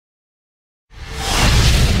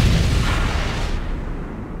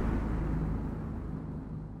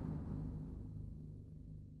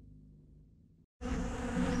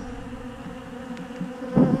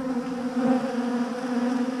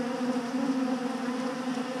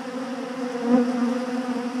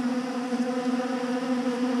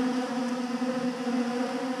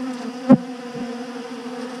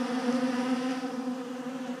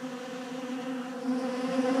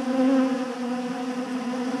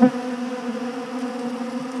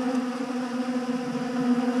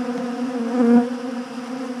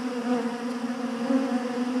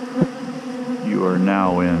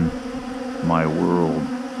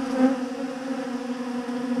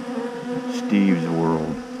Steve's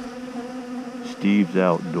world, Steve's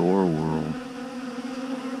Outdoor World.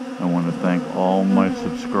 I want to thank all my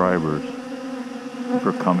subscribers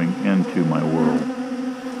for coming into my world.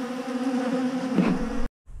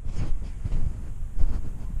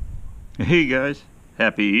 Hey guys,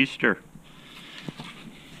 happy Easter.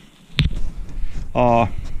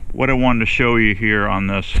 What I wanted to show you here on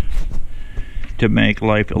this to make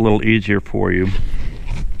life a little easier for you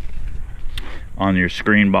on your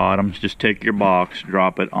screen bottoms, just take your box,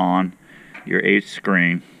 drop it on your 8th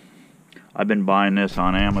screen. I've been buying this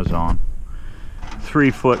on Amazon, 3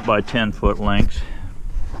 foot by 10 foot lengths,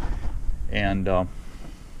 and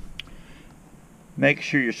make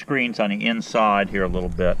sure your screen's on the inside here a little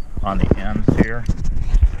bit, on the ends here,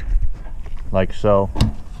 like so.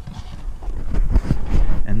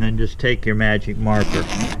 And then just take your magic marker,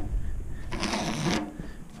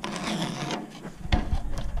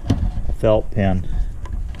 a felt pen,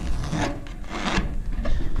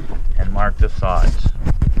 and mark the sides.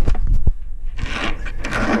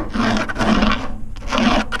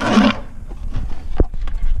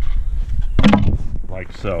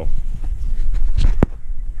 Like so.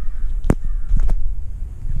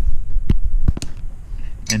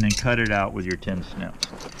 And then cut it out with your tin snips.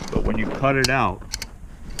 But when you cut it out,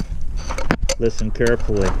 listen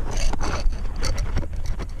carefully.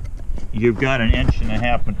 You've got an 1.5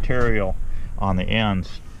 inch material on the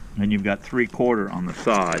ends, and you've got 3/4 on the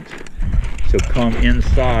sides. So come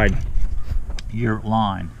inside your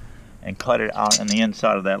line and cut it out on the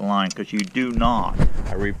inside of that line, because you do not,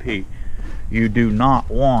 I repeat, you do not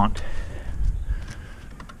want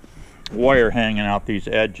wire hanging out these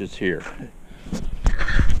edges here.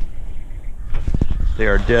 They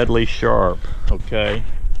are deadly sharp, okay?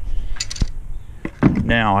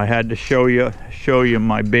 Now I had to show you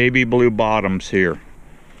my baby blue bottoms here.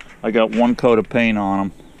 I got 1 coat of paint on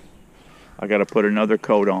them. I got to put another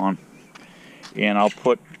coat on, and I'll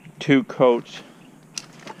put 2 coats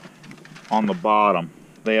on the bottom.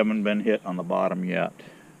 They haven't been hit on the bottom yet.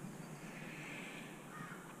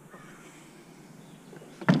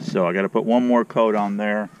 So I got to put 1 more coat on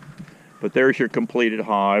there. But there's your completed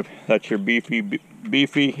hive. That's your beefy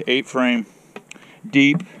 8-frame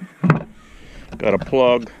deep. Got a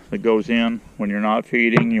plug that goes in when you're not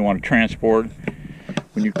feeding. You want to transport.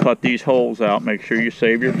 When you cut these holes out, make sure you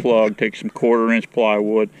save your plug. Take some 1/4 inch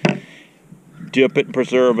plywood, dip it in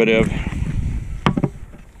preservative.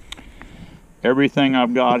 Everything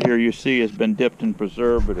I've got here you see has been dipped in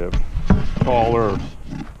preservative. Tall earth.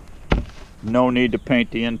 No need to paint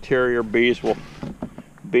the interior. Bees will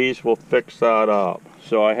fix that up.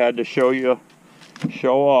 So I had to show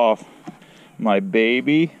off my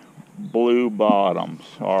baby blue bottoms,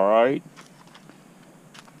 all right?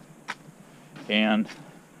 And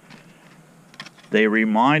they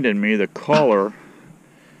reminded me the color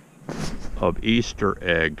of Easter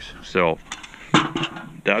eggs. So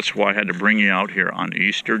that's why I had to bring you out here on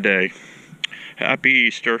Easter Day. Happy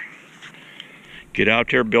Easter. Get out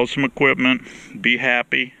there, build some equipment, be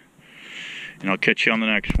happy, and I'll catch you on the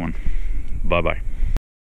next one. Bye-bye.